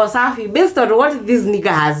 like Roho Safi, based on what this nigga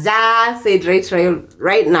has just said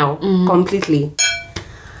right now, completely.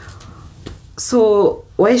 So,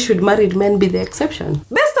 why should married men be the exception?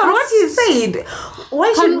 Based on what he said,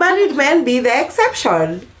 why should married men be the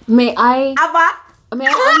exception? May I Abba, may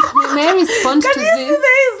I respond to can you see this?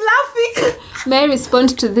 that he's laughing? May I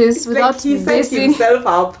respond to this without Like he set basing himself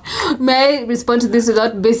up. May I respond to this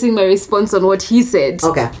without basing my response on what he said?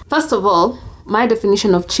 Okay. First of all, my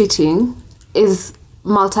definition of cheating is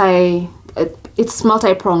it's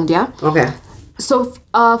multi-pronged, yeah? Okay. So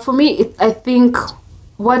for me, I think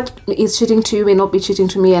what is cheating to you may not be cheating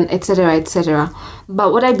to me, and etc., etc.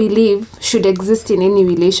 But what I believe should exist in any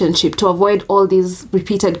relationship to avoid all these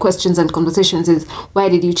repeated questions and conversations is, why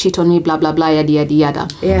did you cheat on me, blah, blah, blah, yada, yada, yada.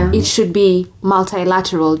 Yeah. It should be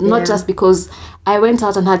multilateral, not just because I went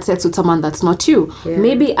out and had sex with someone that's not you. Yeah.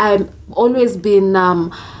 Maybe I've always been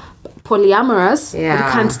polyamorous, but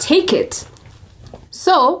Yeah. can't take it.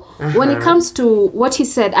 So, when it comes to what he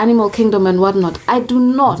said, animal kingdom and whatnot, I do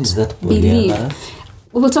not What is that, believe. polyamorous?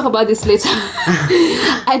 We'll talk about this later.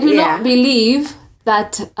 I do not believe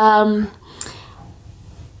that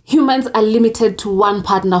humans are limited to one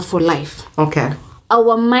partner for life. Okay.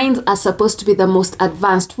 Our minds are supposed to be the most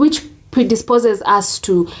advanced, which predisposes us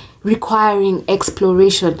to requiring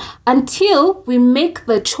exploration until we make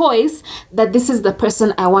the choice that this is the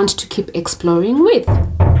person I want to keep exploring with.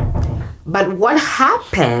 But what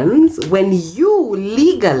happens when you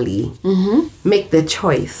legally make the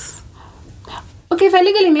choice? Okay, if I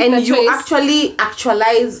legally make And the you choice, actually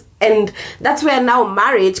actualize, and that's where now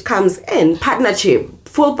marriage comes in, partnership,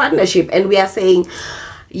 full partnership. And we are saying,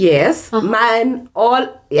 yes, man,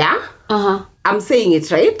 all, I'm saying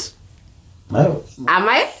it right. No. Am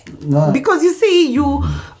I? No. Because you see, you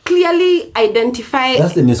clearly identify.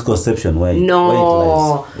 That's the misconception why No. why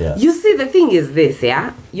it lies. Yeah. You see, the thing is this,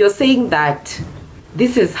 yeah? You're saying that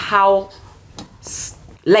this is how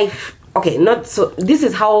life, okay, not so, this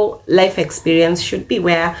is how life experience should be,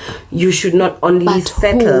 where you should not only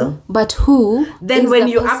settle. who? Then is when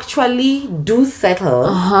the you person- actually do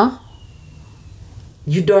settle,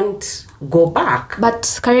 you don't go back. But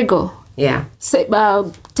Karigo, Yeah. say,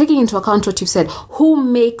 taking into account what you said, who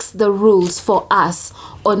makes the rules for us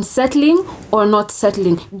on settling or not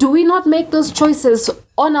settling? Do we not make those choices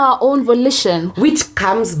on our own volition? Which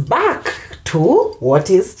comes back to what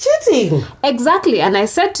is cheating. Exactly. And I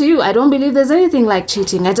said to you, I don't believe there's anything like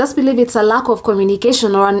cheating. I just believe it's a lack of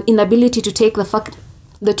communication or an inability to take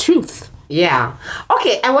the truth. Yeah.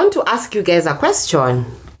 Okay, I want to ask you guys a question.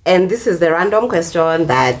 And this is the random question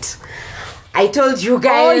that I told you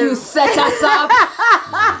guys. Oh, you set us up.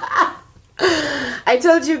 I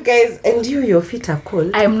told you guys, and your feet are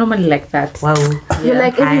cold. I am normally like that. Wow. You're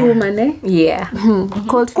like every woman, eh? Yeah.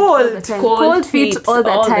 Cold feet all the Cold. time. Cold Cold feet feet all the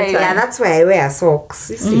all the time. Yeah, that's why I wear socks.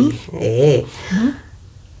 You see. Hey.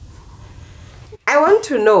 I want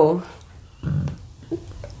to know.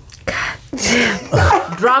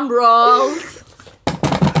 Drum rolls.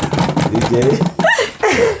 DJ.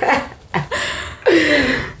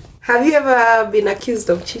 Have you ever been accused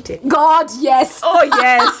of cheating? God, yes. Oh,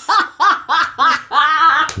 yes.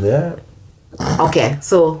 Yeah. Okay,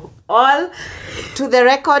 so all to the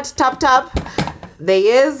record, tap. The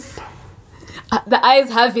years. The eyes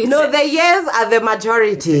have it. No, the years are the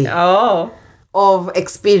majority Oh. of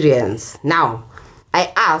experience. Now,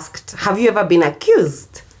 I asked, have you ever been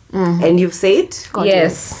accused? And you've said? God,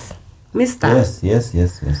 Yes. Mister. Yes.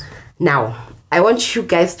 Now, I want you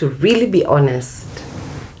guys to really be honest.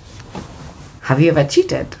 Have you ever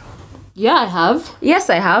cheated? Yeah, I have. Yes,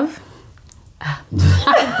 I have.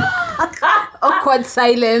 Awkward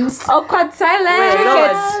silence. Awkward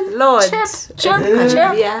silence. Lord. Chip.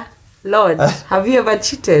 Yeah. Lord, have you ever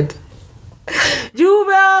cheated? Juu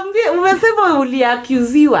umesema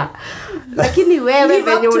uliakuziwa. Lakini wewe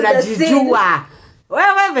venye unajijua.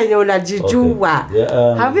 Wewe venye unajijua. Okay.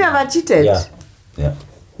 Yeah, have you ever cheated? Yeah.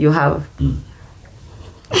 You have.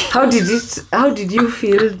 How did you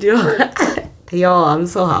feel? Yo, I'm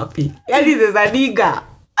so happy. Yani there's a nigga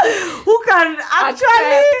who can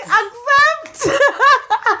actually accept.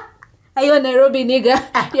 Are you a Nairobi nigga?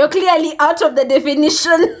 You're clearly out of the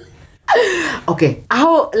definition. Okay,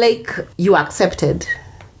 how, like, you accepted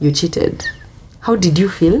you cheated. How did you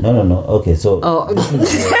feel? No. Okay, so. Oh.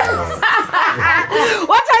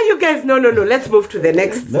 What are you guys? No. Let's move to the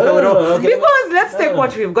next. No, okay. Because let's take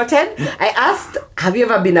what we've gotten. I asked, have you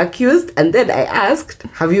ever been accused? And then I asked,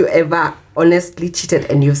 have you ever honestly cheated?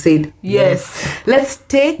 And you've said yes. Let's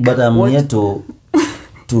take. But I'm here to.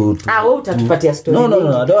 Utatupatia story. No,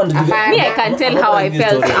 I don't want to. Me, I can tell how I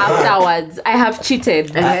felt afterwards. I have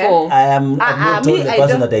cheated before. I've not told the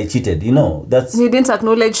person that I cheated. You know, that's You didn't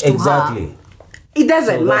acknowledge to her. exactly. It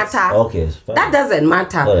doesn't matter. Okay, fine. That doesn't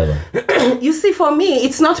matter. Whatever. You see, for me,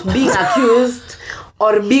 it's not being accused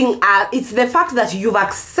or being. It's the fact that you've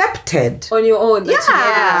accepted. On your own.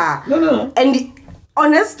 that Yeah. No. And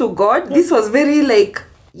honest to God, this was very like,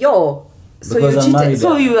 yo. So Because you I'm cheated. married,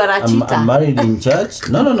 So you are a cheater. I'm married in church.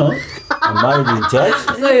 No. I'm married in church.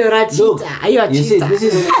 So you're a cheater. Look, Are you a you see, cheater? this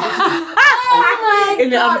is.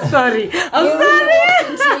 I'm sorry.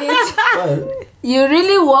 You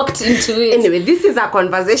really walked into it. Anyway, this is a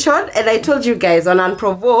conversation, and I told you guys on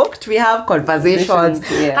Unprovoked, we have conversations.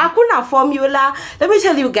 Yeah. Hakuna formula. Let me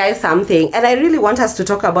tell you guys something, and I really want us to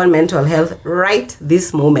talk about mental health right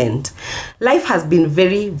this moment. Life has been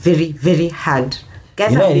very, very, very hard.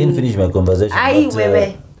 Guys, I didn't finish my conversation.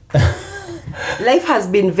 Life has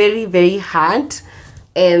been very, very hard,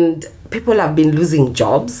 and people have been losing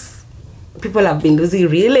jobs. People have been losing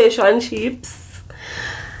relationships.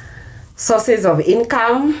 Sources of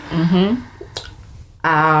income.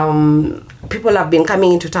 People have been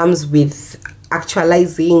coming into terms with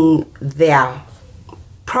actualizing their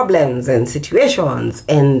problems and situations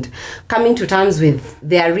and coming to terms with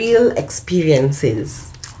their real experiences.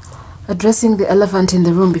 Addressing the elephant in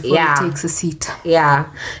the room before Yeah. it takes a seat. Yeah.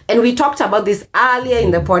 And we talked about this earlier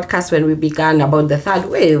in the podcast when we began about the third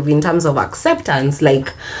wave in terms of acceptance.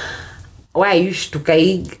 Like, why you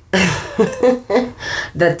shtukaig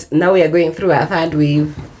that now we are going through a third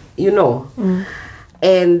wave, you know.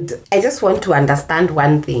 And I just want to understand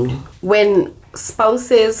one thing. When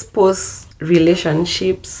spouses post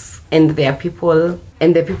relationships and their people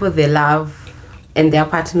and the people they love and their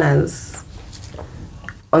partners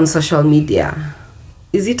on social media,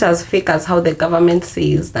 is it as fake as how the government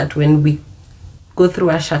says that when we go through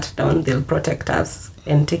a shutdown, they'll protect us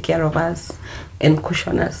and take care of us and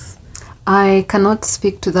cushion us? I cannot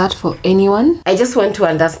speak to that for anyone. I just want to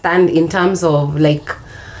understand in terms of, like,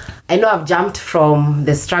 I know I've jumped from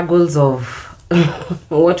the struggles of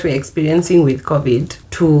what we're experiencing with COVID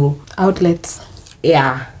to, Outlets.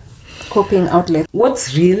 yeah, Coping outlets.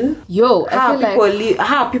 what's real? Yo, I How feel are like people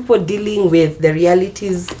how are people dealing with the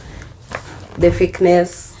realities, the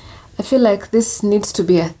fakeness? I feel like this needs to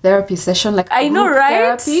be a therapy session, like I know, group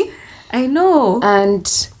right? Therapy. I know. And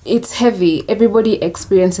it's heavy. Everybody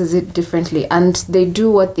experiences it differently, and they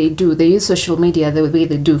do what they do. They use social media the way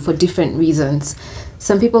they do for different reasons.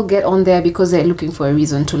 Some people get on there because they're looking for a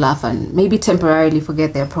reason to laugh and maybe temporarily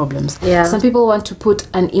forget their problems. Yeah. Some people want to put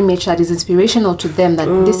an image that is inspirational to them, that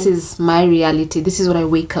this is my reality, this is what I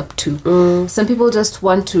wake up to. Some people just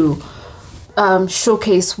want to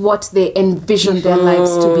showcase what they envision their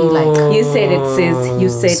lives to be like. You said it, sis. You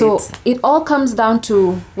said So it. it all comes down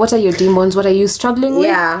to, what are your demons? What are you struggling with?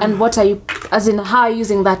 Yeah. And what are you, as in, how are you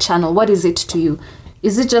using that channel? What is it to you?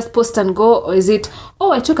 Is it just post and go? Or is it,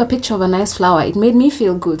 oh, I took a picture of a nice flower. It made me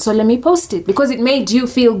feel good, so let me post it because it made you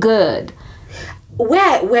feel good.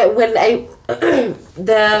 when I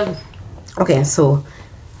so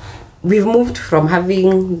we've moved from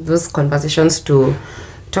having those conversations to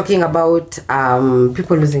talking about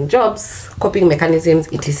people losing jobs, coping mechanisms,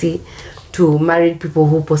 etc., to married people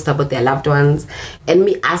who post about their loved ones, and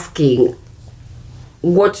me asking,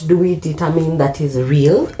 what do we determine that is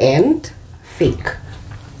real and fake?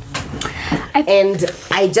 And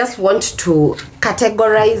I just want to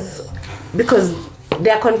categorize, because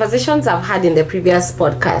there are conversations I've had in the previous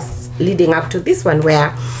podcasts leading up to this one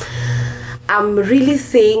where I'm really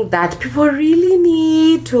saying that people really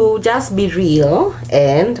need to just be real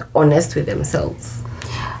and honest with themselves.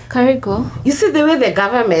 Kariko. You see the way the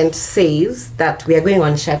government says that we are going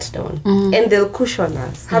on shutdown, and they'll cushion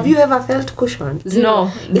us. Have you ever felt cushioned?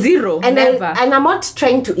 No, zero, and never. And I'm not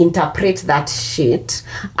trying to interpret that shit.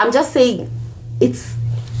 I'm just saying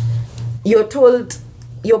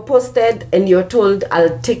you're posted and you're told,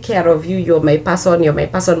 I'll take care of you, you're my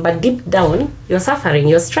person, but deep down, you're suffering,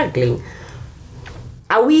 you're struggling.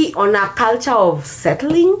 Are we on a culture of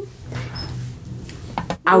settling?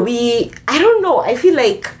 Are we, I don't know, I feel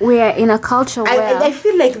like we're in a culture where I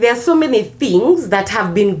feel like there are so many things that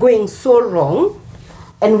have been going so wrong,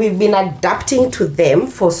 and we've been adapting to them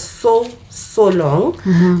for so long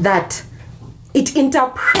that it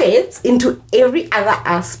interprets into every other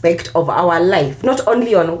aspect of our life, not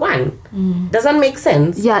only on one. Does that make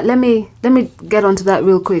sense? Yeah, let me get onto that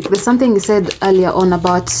real quick. There's something you said earlier on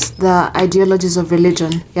about the ideologies of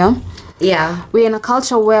religion, yeah? Yeah. We're in a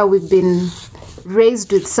culture where we've been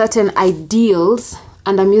raised with certain ideals,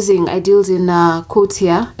 and I'm using ideals in quotes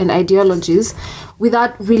here, and ideologies,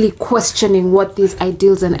 without really questioning what these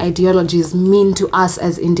ideals and ideologies mean to us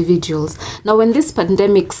as individuals. Now, when this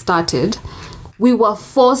pandemic started, we were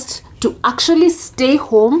forced to actually stay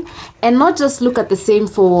home and not just look at the same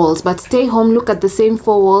four walls, but stay home, look at the same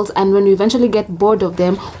four walls, and when we eventually get bored of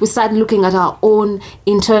them, we start looking at our own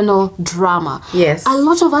internal drama. Yes. A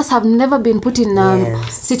lot of us have never been put in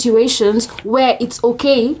situations where it's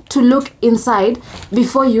okay to look inside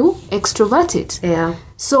before you extrovert it. Yeah.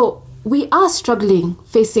 So we are struggling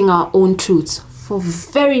facing our own truths for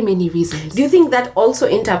very many reasons. Do you think that also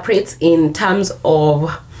interprets in terms of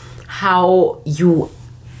how you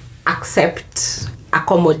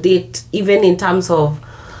accommodate, even in terms of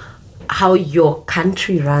how your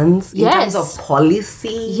country runs, in terms of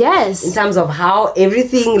policy, in terms of how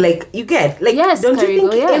everything, like, you get, like, yes, don't Karigo,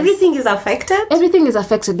 you think everything is affected? Everything is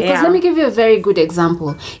affected, because let me give you a very good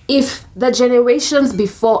example. If the generations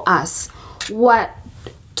before us were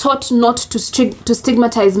taught not to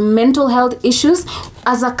stigmatize mental health issues,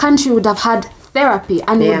 as a country would have had therapy,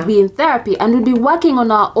 and would be in therapy, and would be working on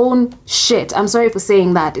our own shit. I'm sorry for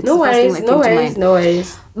saying that. It's no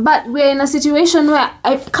worries. But we're in a situation where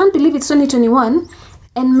I can't believe it's 2021,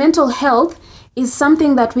 and mental health is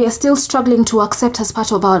something that we are still struggling to accept as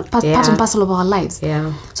part of our part and parcel of our lives.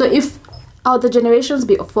 Yeah. So if the generations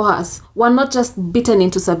before us were not just beaten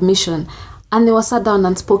into submission, and they were sat down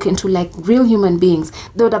and spoken to like real human beings,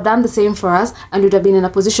 they would have done the same for us, and would have been in a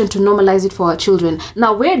position to normalize it for our children.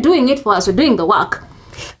 Now we're doing it for us. We're doing the work.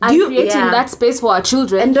 And creating that space for our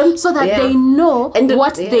children, so that they know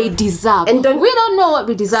what they deserve. And we don't know what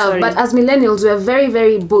we deserve, but as millennials, we are very,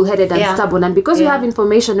 very bullheaded and stubborn. And because we have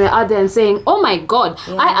information, we're out there and saying, oh my God,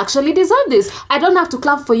 I actually deserve this. I don't have to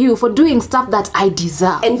clap for you for doing stuff that I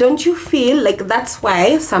deserve. And don't you feel like that's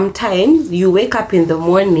why sometimes you wake up in the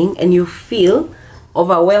morning and you feel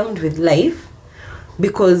overwhelmed with life,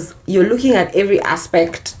 because you're looking at every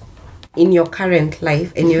aspect in your current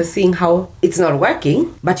life and you're seeing how it's not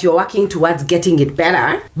working, but you're working towards getting it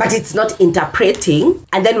better, but it's not interpreting.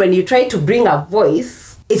 And then when you try to bring a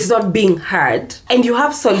voice, it's not being heard, and you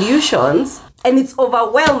have solutions, and it's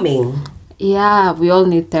overwhelming. Yeah, we all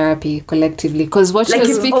need therapy collectively, because what you're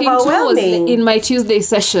speaking to was in my Tuesday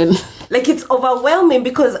session. Like, it's overwhelming,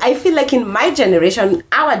 because I feel like in my generation,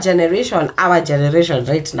 our generation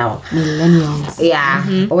right now, millennials. Yeah.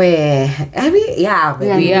 Mm-hmm. We are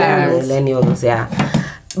millennials,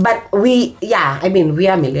 But we are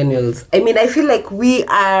millennials. I mean, I feel like we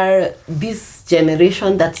are this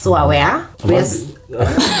generation that's so aware.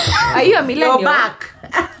 Are you a millennial? You're back.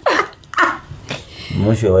 I'm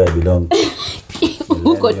not sure where I belong.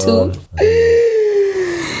 Who got two?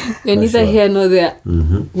 You're neither here nor there.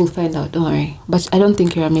 Mm-hmm. We'll find out, don't worry. But I don't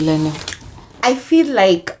think you're a millennial. I feel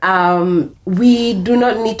like we do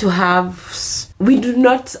not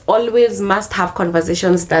always must have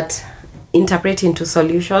conversations that interpret into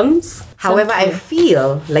solutions. However, I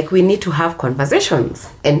feel like we need to have conversations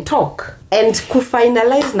and talk. And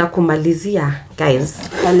kufinalize na kumalizia, guys.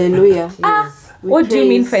 Hallelujah. What do you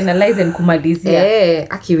mean finalize and kumalizia?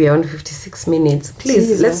 Aki, we're on 56 minutes. Please,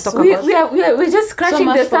 Jesus. let's talk about... We're just scratching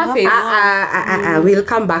much the for surface. We'll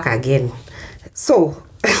come back again. So,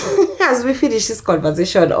 as we finish this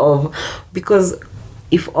conversation of... Because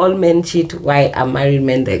if all men cheat, why are married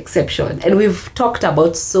men the exception? And we've talked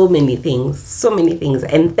about so many things.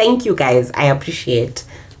 And thank you guys. I appreciate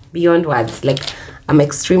beyond words. Like, I'm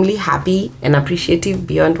extremely happy and appreciative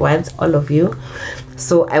beyond words, all of you.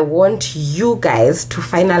 So I want you guys to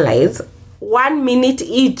finalize 1 minute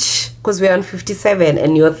each, because we're on 57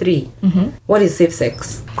 and you're 3. What is safe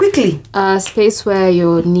sex? Quickly. A space where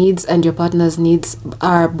your needs and your partner's needs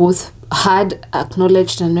are both heard,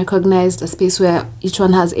 acknowledged and recognized, a space where each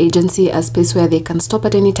one has agency, a space where they can stop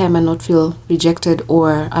at any time and not feel rejected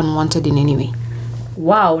or unwanted in any way.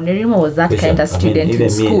 Wow, Nerima was that kind of student in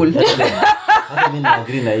school. I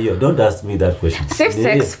agree na hiyo. Don't ask me that question. Safe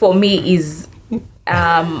sex for me is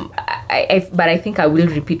but I think I will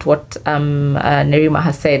repeat what Nerima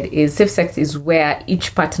has said, is safe sex is where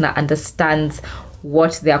each partner understands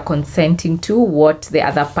what they are consenting to, what the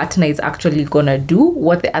other partner is actually gonna do,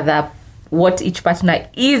 what each partner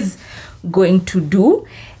is going to do,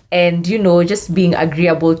 and just being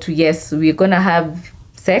agreeable to, yes, we're gonna have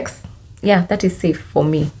sex. Yeah, that is safe for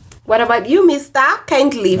me. What about you, mister?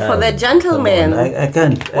 Kindly, for the gentleman. I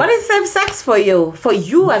can't. What is safe sex for you? For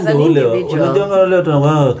you as an individual?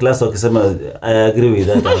 Class wakisema, I agree with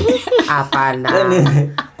that. Hapana.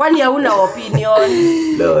 Kwani hauna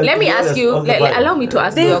opinion? Let me ask you, allow me to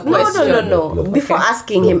ask you a question. No. Before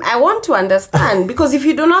asking him, I want to understand, because if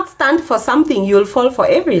you do not stand for something, you'll fall for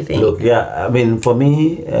everything. Look, yeah, I mean, for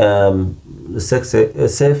me, safe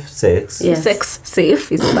sex. Yes. Sex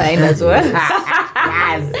safe is fine as well.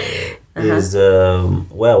 Yes. Is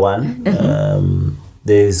where one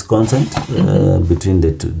there is consent between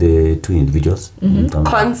the two individuals.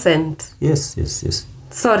 Consent. Yes.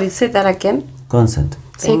 Sorry, say that again. Consent.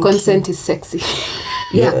 Say consent is sexy.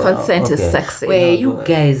 Yeah, consent is sexy. Where you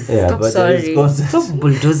guys but there is consent. Stop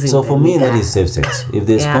bulldozing. So for me, that is safe sex. If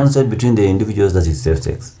there's consent between the individuals, that is safe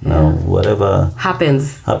sex. Now, whatever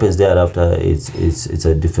happens thereafter, it's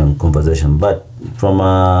a different conversation. But from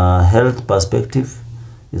a health perspective,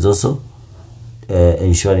 it's also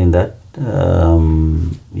ensuring that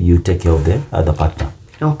you take care of the other partner.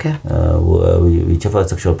 Okay. Whichever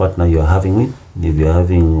sexual partner you are having with, if you are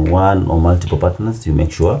having one or multiple partners, you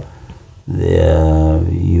make sure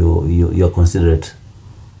you are considerate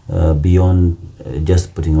beyond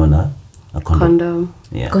just putting on a condom.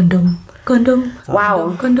 Yeah. Condom.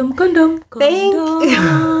 Wow. Condom.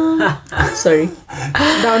 Sorry.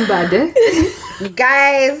 Down bad, eh?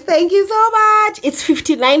 Guys, thank you so much. It's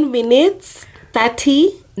 59 minutes 30.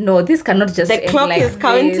 No, this cannot just the end clock like is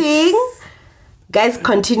counting. This. Guys,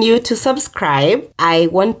 continue to subscribe. I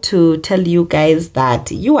want to tell you guys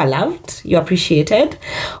that you are loved, you're appreciated.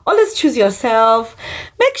 Always choose yourself.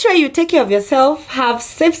 Make sure you take care of yourself. Have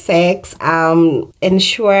safe sex.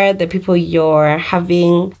 Ensure the people you're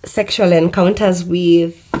having sexual encounters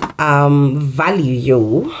with value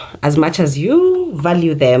you as much as you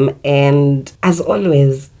value them. And as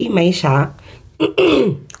always, imaisha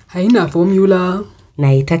Haina formula.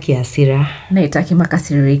 Naitaki hasira. Naitaki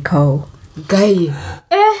makasiriko. Guy.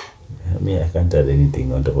 I mean, I can't add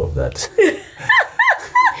anything on top of that.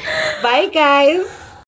 Bye, guys.